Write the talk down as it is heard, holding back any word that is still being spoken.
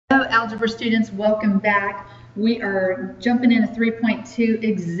Hello, algebra students, welcome back. We are jumping into 3.2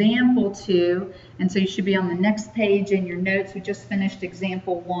 example 2, and so you should be on the next page in your notes. We just finished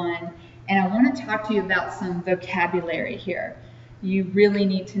example 1, and I want to talk to you about some vocabulary here. You really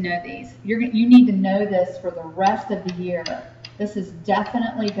need to know these. You need to know this for the rest of the year. This is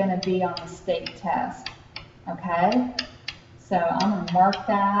definitely going to be on the state test, okay? So I'm going to mark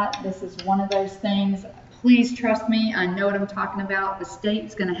that. This is one of those things. Please trust me, I know what I'm talking about. The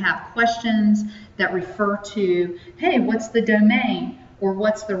state's going to have questions that refer to, hey, what's the domain or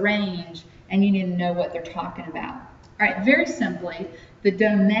what's the range? And you need to know what they're talking about. All right, very simply, the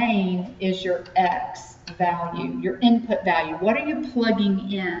domain is your X value, your input value. What are you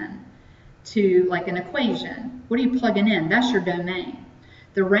plugging in to, like an equation? What are you plugging in? That's your domain.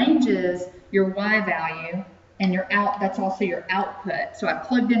 The range is your Y value, and that's also your output. So I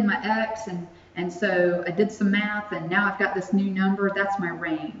plugged in my X, and so I did some math, and now I've got this new number. That's my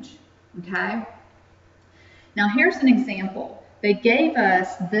range, okay? Now here's an example. They gave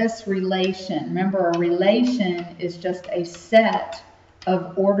us this relation. Remember, a relation is just a set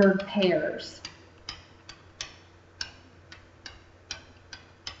of ordered pairs.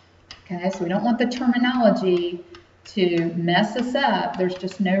 Okay, so we don't want the terminology to mess us up. There's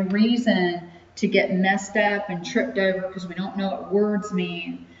just no reason to get messed up and tripped over because we don't know what words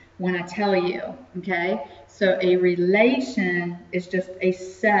mean when I tell you, okay? So a relation is just a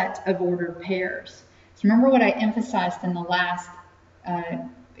set of ordered pairs. So remember what I emphasized in the last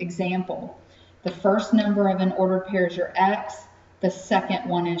example. The first number of an ordered pair is your X, the second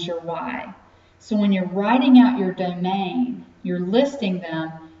one is your Y. So when you're writing out your domain, you're listing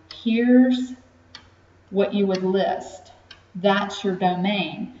them, here's what you would list. That's your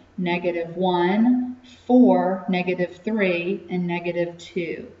domain. -1, 4, -3, and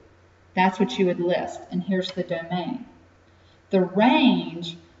 -2. That's what you would list, and here's the domain. The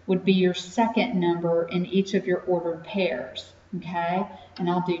range would be your second number in each of your ordered pairs, okay? And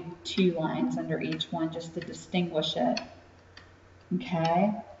I'll do 2 lines under each one just to distinguish it,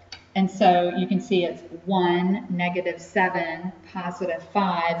 okay? And so you can see it's 1, -7,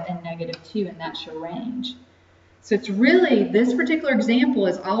 +5, and -2, and that's your range. So it's really, this particular example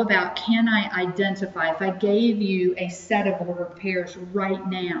is all about, can I identify? If I gave you a set of ordered pairs right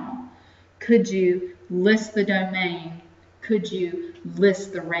now, could you list the domain? Could you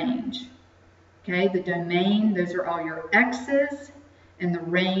list the range? Okay, the domain, those are all your X's, and the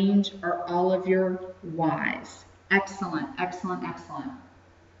range are all of your Y's. Excellent, excellent, excellent.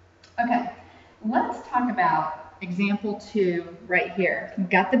 Okay, let's talk about example 2 right here. We've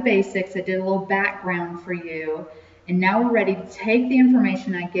got the basics. I did a little background for you, and now we're ready to take the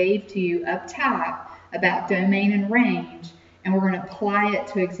information I gave to you up top about domain and range, and we're going to apply it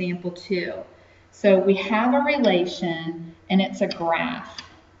to example 2. So we have a relation, and it's a graph,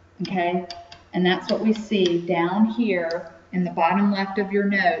 okay? And that's what we see down here in the bottom left of your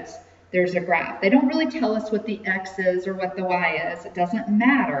notes. There's a graph. They don't really tell us what the X is or what the Y is. It doesn't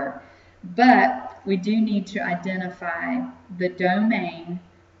matter, but we do need to identify the domain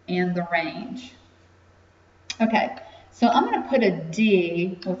and the range. Okay, so I'm going to put a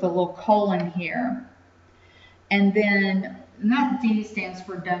D with a little colon here, and then that D stands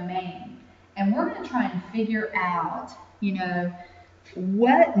for domain. And we're going to try and figure out, you know,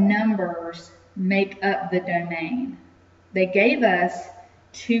 what numbers make up the domain. They gave us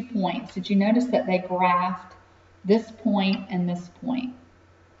 2 points. Did you notice that they graphed this point and this point?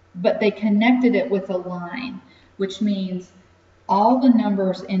 But they connected it with a line, which means all the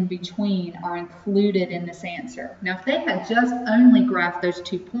numbers in between are included in this answer. Now, if they had just only graphed those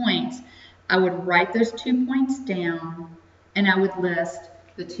 2 points, I would write those 2 points down, and I would list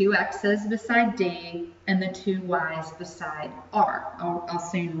the 2 X's beside D and the 2 Y's beside R. I'll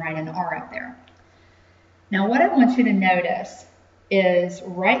soon write an R up there. Now, what I want you to notice is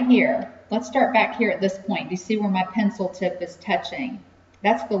right here. Let's start back here at this point. Do you see where my pencil tip is touching?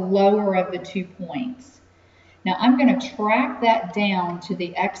 That's the lower of the 2 points. Now I'm going to track that down to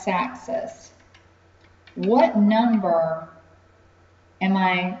the x-axis. What number am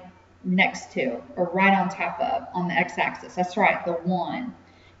I next to, or right on top of, on the x-axis? That's right, the 1.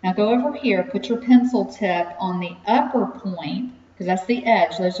 Now go over here, put your pencil tip on the upper point, because that's the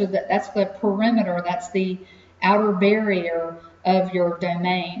edge. That's the perimeter, that's the outer barrier of your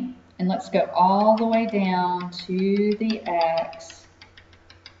domain. And let's go all the way down to the X.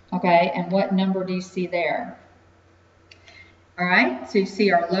 Okay, and what number do you see there? All right, so you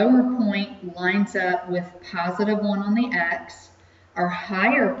see our lower point lines up with +1 on the X. Our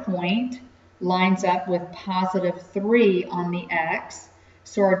higher point lines up with +3 on the X.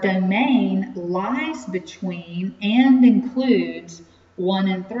 So our domain lies between and includes 1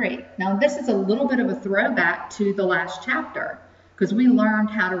 and 3. Now this is a little bit of a throwback to the last chapter because we learned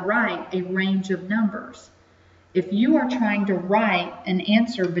how to write a range of numbers. If you are trying to write an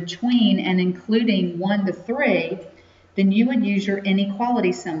answer between and including 1 to 3, then you would use your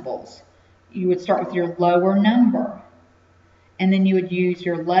inequality symbols. You would start with your lower number, and then you would use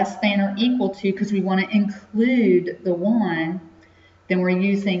your less than or equal to because we want to include the 1. Then we're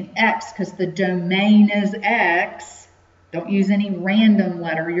using X because the domain is X. Don't use any random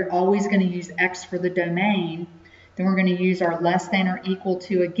letter. You're always going to use X for the domain. Then we're going to use our less than or equal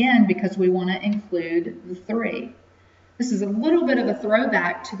to again because we want to include the 3. This is a little bit of a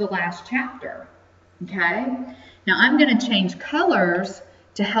throwback to the last chapter. Okay? Now I'm going to change colors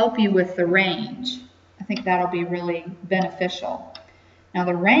to help you with the range. I think that'll be really beneficial. Now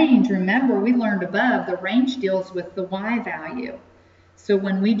the range, remember we learned above, the range deals with the Y value. So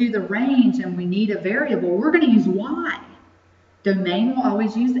when we do the range and we need a variable, we're going to use Y. Domain will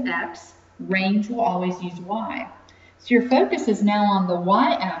always use X. Range will always use Y. So your focus is now on the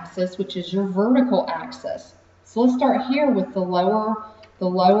Y-axis, which is your vertical axis. So let's start here with the lower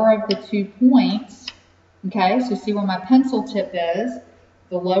of the 2 points. Okay, so see where my pencil tip is,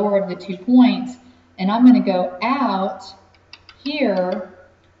 the lower of the 2 points. And I'm going to go out here,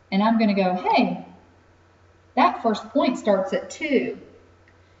 and I'm going to go, hey, that first point starts at 2.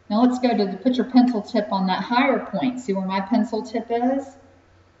 Now let's go to put your pencil tip on that higher point. See where my pencil tip is?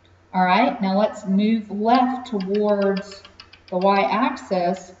 All right, now let's move left towards the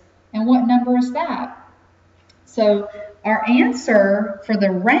Y-axis. And what number is that? So our answer for the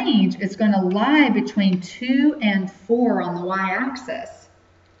range is going to lie between 2 and 4 on the Y-axis.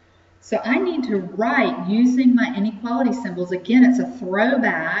 So I need to write using my inequality symbols. Again, it's a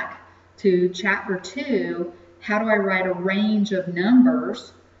throwback to chapter 2. How do I write a range of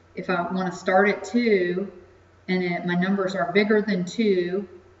numbers? If I want to start at 2 and my numbers are bigger than 2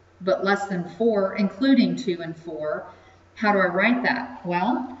 but less than 4, including 2 and 4, how do I write that?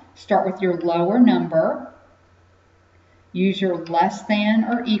 Well, start with your lower number. Use your less than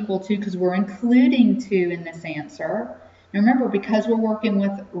or equal to because we're including 2 in this answer. And remember, because we're working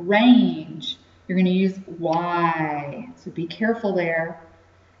with range, you're going to use Y. So be careful there.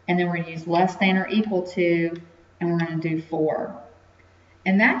 And then we're going to use less than or equal to, and we're going to do 4.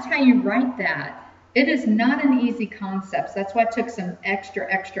 And that's how you write that. It is not an easy concept. That's why I took some extra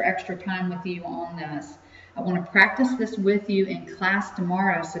time with you on this. I want to practice this with you in class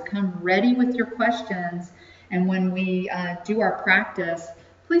tomorrow. So come ready with your questions. And when we do our practice,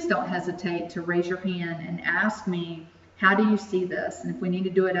 please don't hesitate to raise your hand and ask me, how do you see this? And if we need to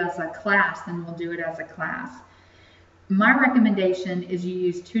do it as a class, then we'll do it as a class. My recommendation is you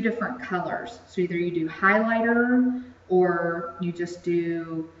use 2 different colors. So either you do highlighter or you just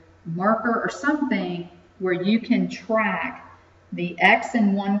do marker or something where you can track the X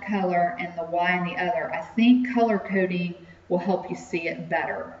in one color and the Y in the other. I think color coding will help you see it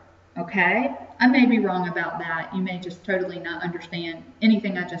better. Okay? I may be wrong about that. You may just totally not understand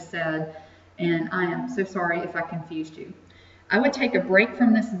anything I just said, and I am so sorry if I confused you. I would take a break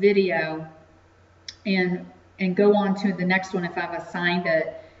from this video and go on to the next one if I've assigned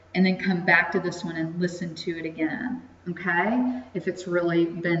it, and then come back to this one and listen to it again. Okay? If it's really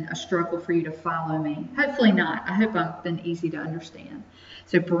been a struggle for you to follow me. Hopefully not. I hope I've been easy to understand.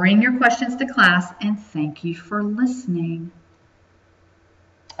 So bring your questions to class, and thank you for listening.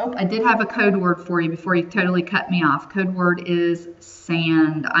 Oh, I did have a code word for you before you totally cut me off. Code word is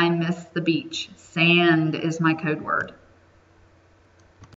sand. I miss the beach. Sand is my code word.